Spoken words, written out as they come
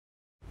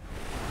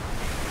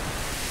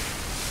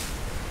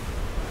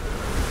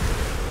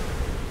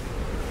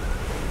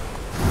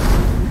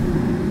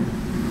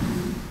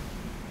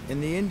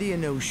In the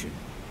Indian Ocean,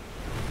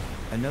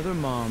 another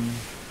mom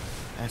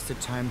has to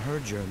time her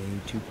journey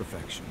to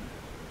perfection.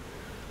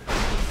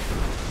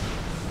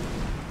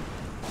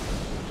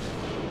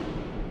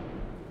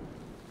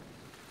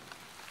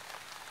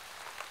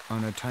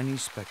 On a tiny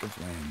speck of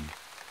land,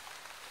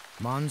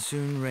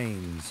 monsoon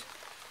rains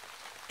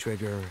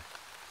trigger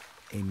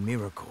a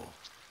miracle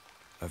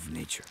of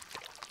nature.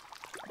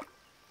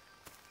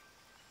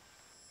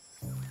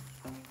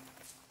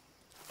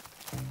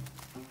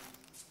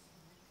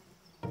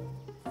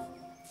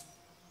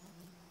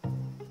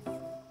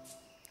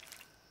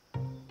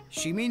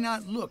 She may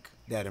not look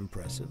that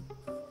impressive,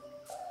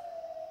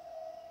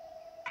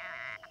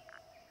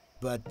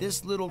 but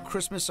this little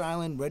Christmas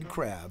Island red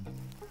crab,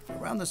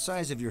 around the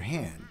size of your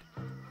hand,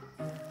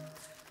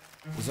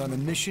 is on a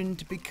mission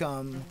to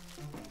become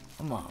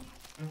a mom.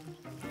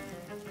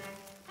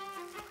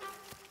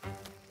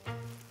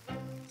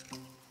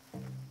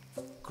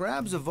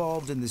 Crabs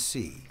evolved in the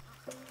sea,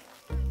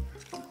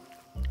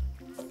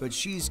 but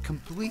she's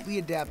completely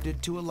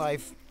adapted to a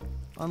life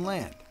on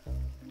land.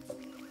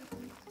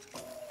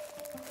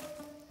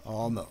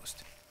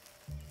 Almost.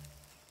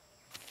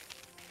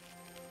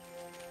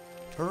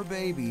 Her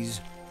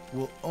babies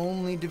will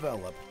only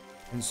develop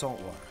in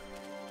saltwater.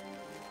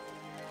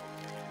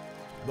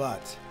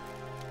 But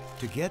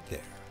to get there,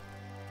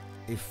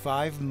 a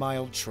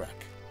 5-mile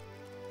trek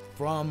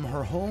from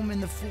her home in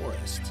the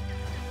forest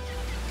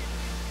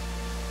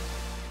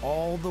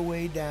all the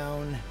way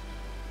down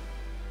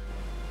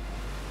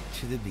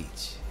to the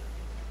beach.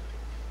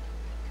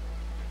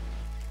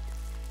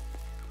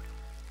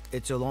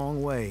 It's a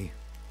long way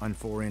on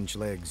 4-inch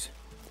legs,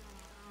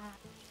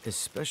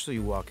 especially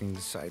walking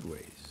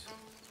sideways.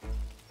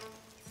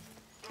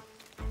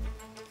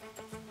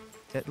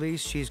 At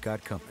least she's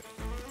got company.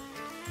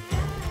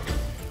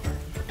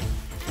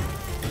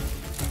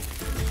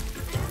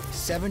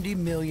 $70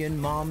 million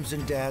moms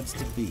and dads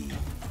to be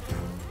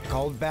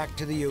called back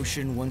to the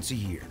ocean once a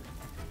year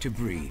to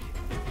breed.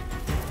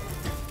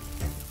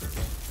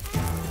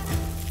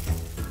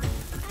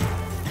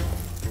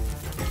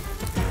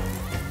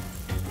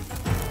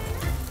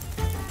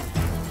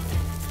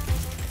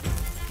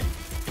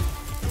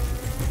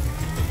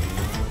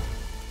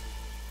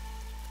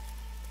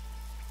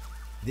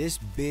 This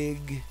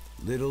big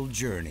little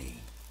journey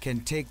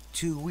can take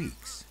 2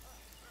 weeks.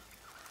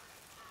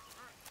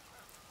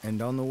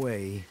 And on the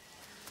way,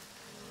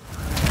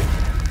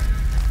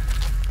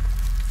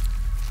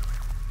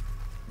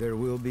 there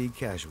will be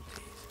casualties.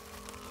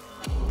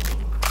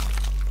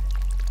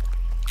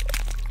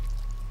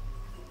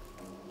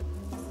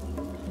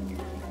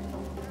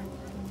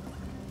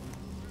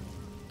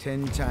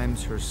 Ten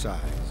times her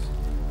size,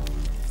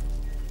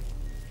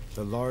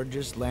 the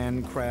largest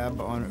land crab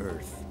on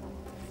Earth.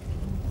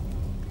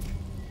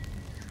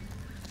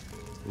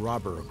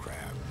 Robber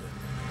crab,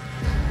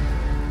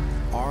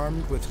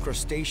 armed with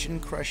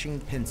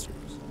crustacean-crushing pincers.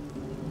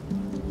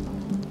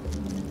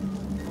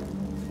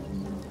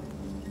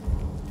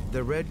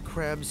 The red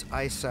crab's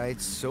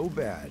eyesight's so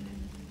bad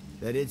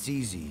that it's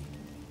easy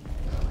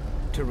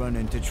to run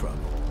into trouble.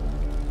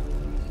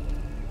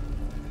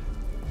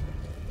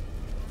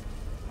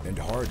 And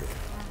harder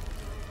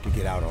to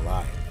get out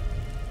alive.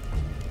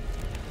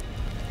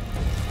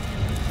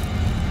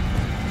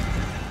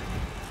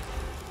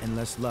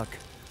 Unless luck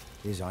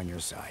is on your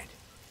side.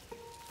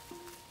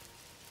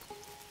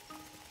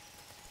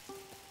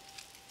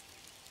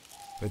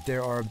 But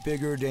there are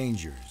bigger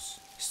dangers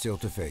still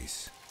to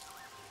face.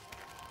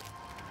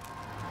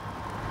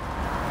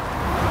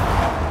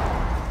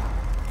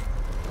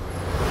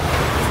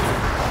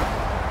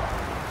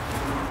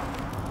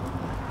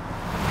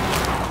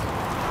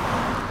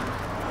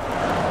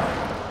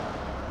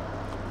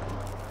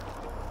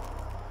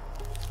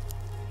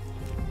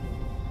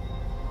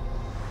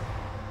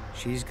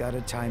 She's got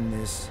to time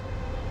this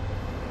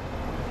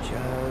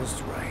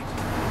just right.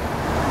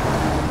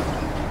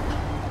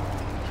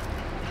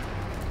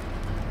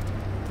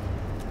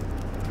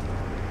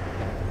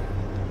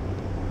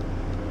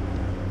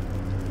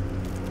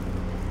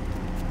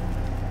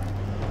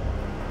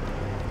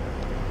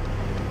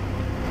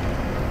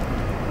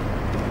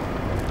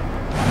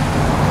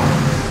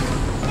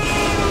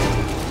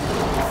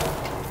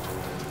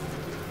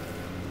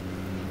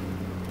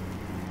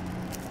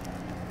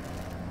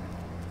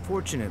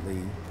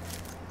 Fortunately,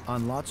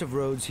 on lots of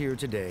roads here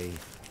today,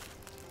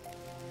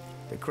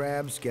 the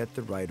crabs get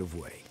the right of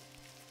way.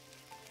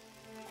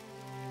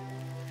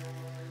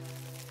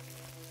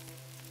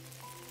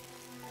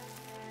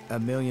 A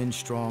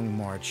million-strong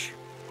march,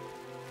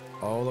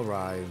 all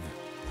arrive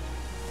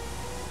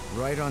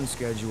right on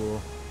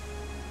schedule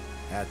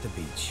at the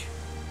beach.